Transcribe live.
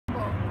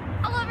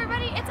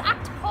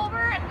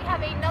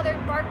have another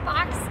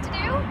BarkBox to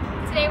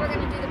do. Today we're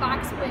going to do the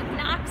box with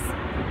Knox,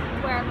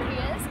 wherever he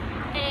is,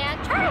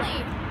 and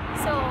Charlie.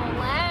 So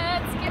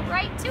let's get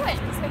right to it.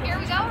 So here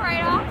we go,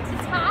 right off the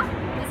top.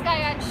 This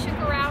guy got shook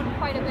around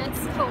quite a bit,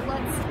 so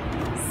let's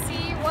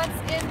see what's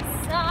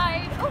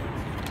inside. Oh,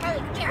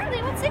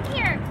 Charlie, what's in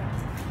here?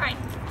 All right.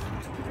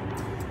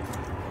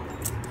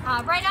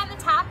 Right on the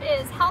top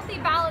is healthy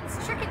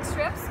balanced chicken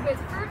strips with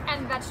fruit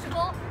and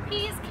vegetable,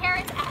 peas,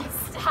 carrots, and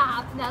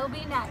stop. That'll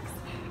be next.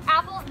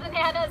 Apples,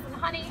 bananas, and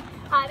honey.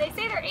 They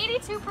say they're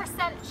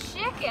 82%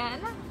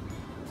 chicken.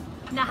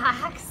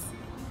 Knox.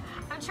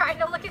 I'm trying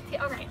to look at the,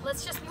 all right,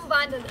 let's just move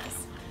on to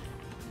this.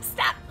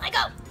 Stop, let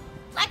go,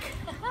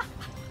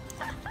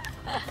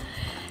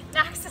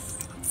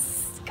 Knox,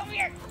 come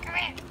here.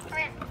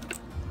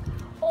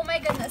 Oh my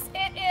goodness,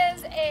 it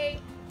is a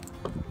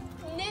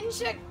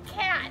ninja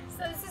cat.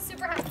 So this is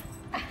super hot.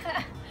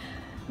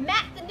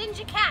 Matt the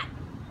ninja cat.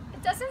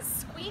 It doesn't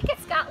squeak,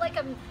 it's got like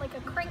a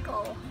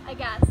crinkle, I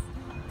guess.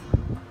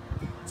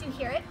 Do you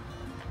hear it?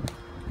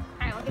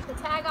 All right, we'll get the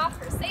tag off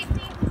for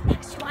safety.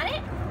 Next, you want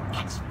it?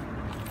 Catch.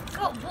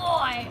 Good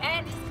boy,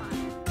 and he's gone.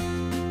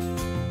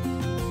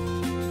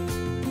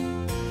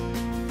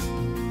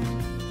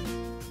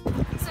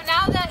 So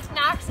now that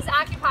Knox is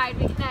occupied,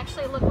 we can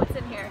actually look what's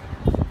in here.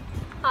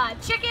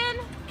 Chicken,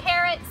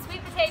 carrot,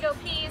 sweet potato,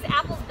 peas,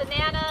 apples,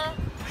 banana,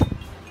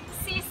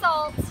 sea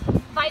salt,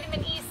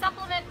 vitamin E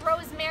supplement,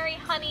 rosemary,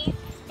 honey,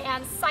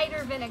 and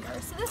cider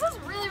vinegar. So this is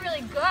really,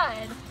 really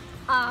good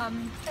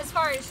as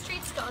far as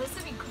treats go. This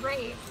would be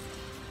great.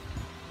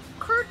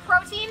 Crude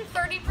protein,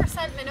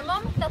 30%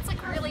 minimum. That's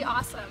like really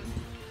awesome.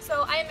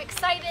 So I am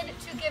excited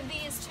to give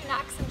these to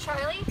Knox and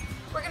Charlie.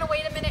 We're gonna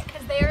wait a minute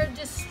because they are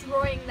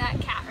destroying that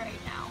cat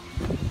right now.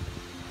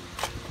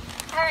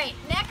 All right,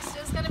 next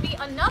is gonna be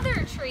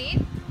another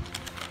treat.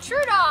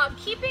 True Dog,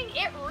 keeping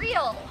it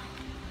real.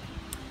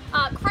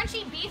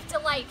 Crunchy beef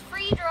delight,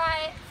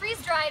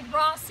 freeze-dried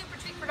raw super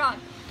treat for dog.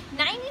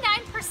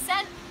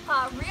 99%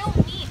 real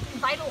meat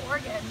and vital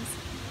organs.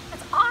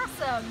 That's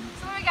awesome.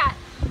 So what do we got?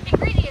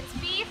 Ingredients: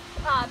 beef,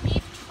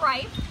 beef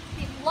tripe,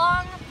 beef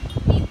lung,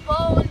 beef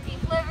bone,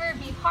 beef liver,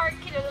 beef heart,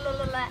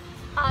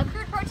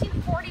 crude protein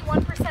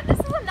 41%. This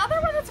is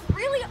another one that's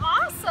really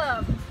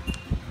awesome.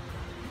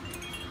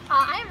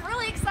 I am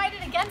really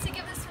excited again to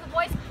give this to the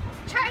boys.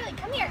 Charlie,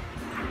 come here.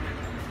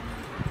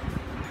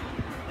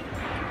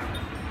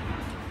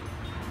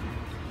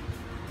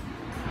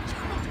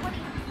 Charlie, do you want to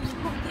eat?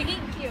 Oh, thank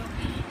you.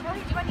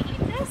 Charlie, do you want to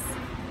eat this?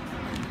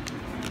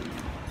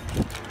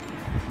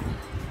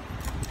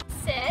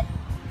 Sit.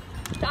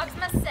 Dogs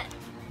must sit.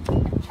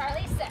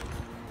 Charlie, sit.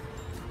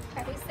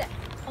 Charlie, sit.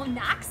 Oh,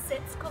 Knox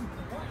sits. Good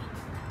boy.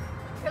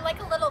 You're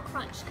like a little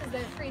crunch because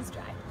they're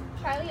freeze-dried.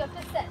 Charlie, you have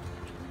to sit.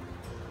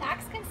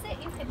 Knox can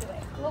sit, you can do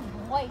it.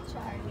 Good boy,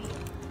 Charlie.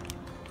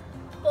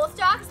 Both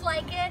dogs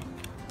like it.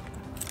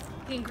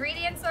 The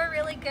ingredients are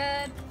really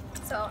good.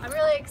 So I'm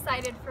really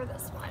excited for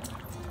this one.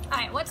 All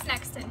right, what's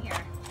next in here?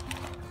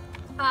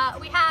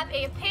 We have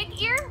a pig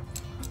ear.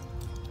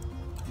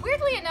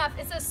 Weirdly enough,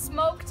 it's a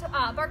smoked,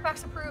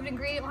 BarkBox approved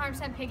ingredient,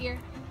 100% pig ear.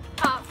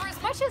 For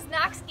as much as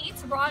Knox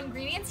eats raw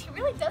ingredients, he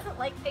really doesn't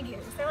like pig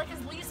ears. They're like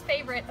his least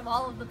favorite of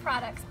all of the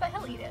products, but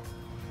he'll eat it.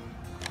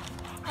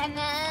 And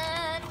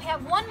then we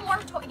have one more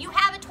toy. You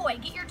have a toy,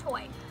 get your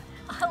toy.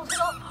 A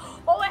little,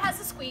 oh, it has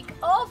a squeak.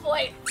 Oh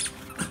boy,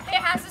 it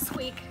has a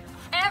squeak.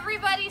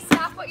 Everybody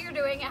stop what you're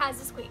doing, it has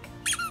a squeak.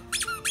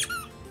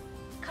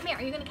 Come here,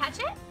 are you gonna catch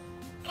it?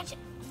 Catch it.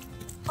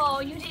 Oh,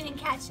 you didn't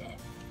catch it.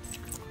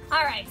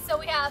 All right, so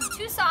we have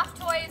two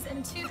soft toys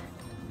and two,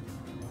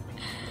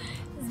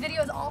 this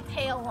video is all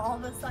pale all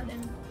of a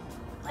sudden.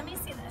 Let me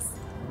see this.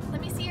 Let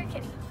me see your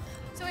kitty.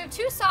 So we have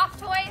two soft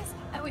toys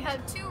and we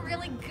have two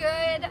really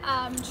good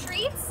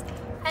treats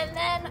and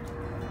then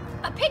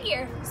a pig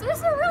ear. So this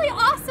is a really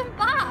awesome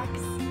box.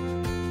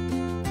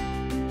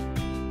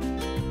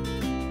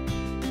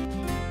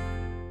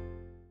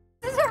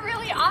 This is a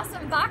really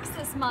awesome box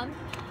this month.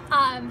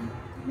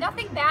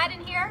 Nothing bad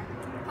in here.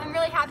 I'm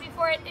really happy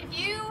for it. If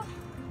you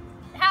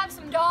have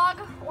some dog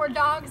or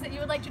dogs that you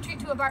would like to treat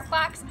to a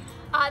BarkBox,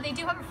 they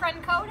do have a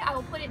friend code. I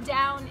will put it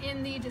down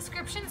in the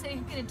description so you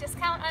can get a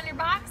discount on your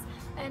box.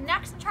 And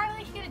Knox and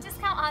Charlie can get a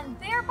discount on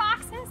their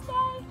boxes.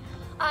 Yay!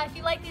 If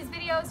you like these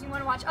videos, you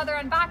want to watch other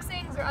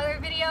unboxings or other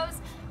videos,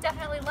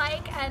 definitely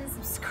like and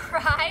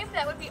subscribe.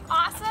 That would be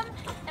awesome.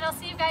 And I'll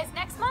see you guys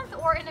next month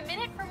or in a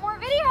minute for more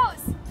videos.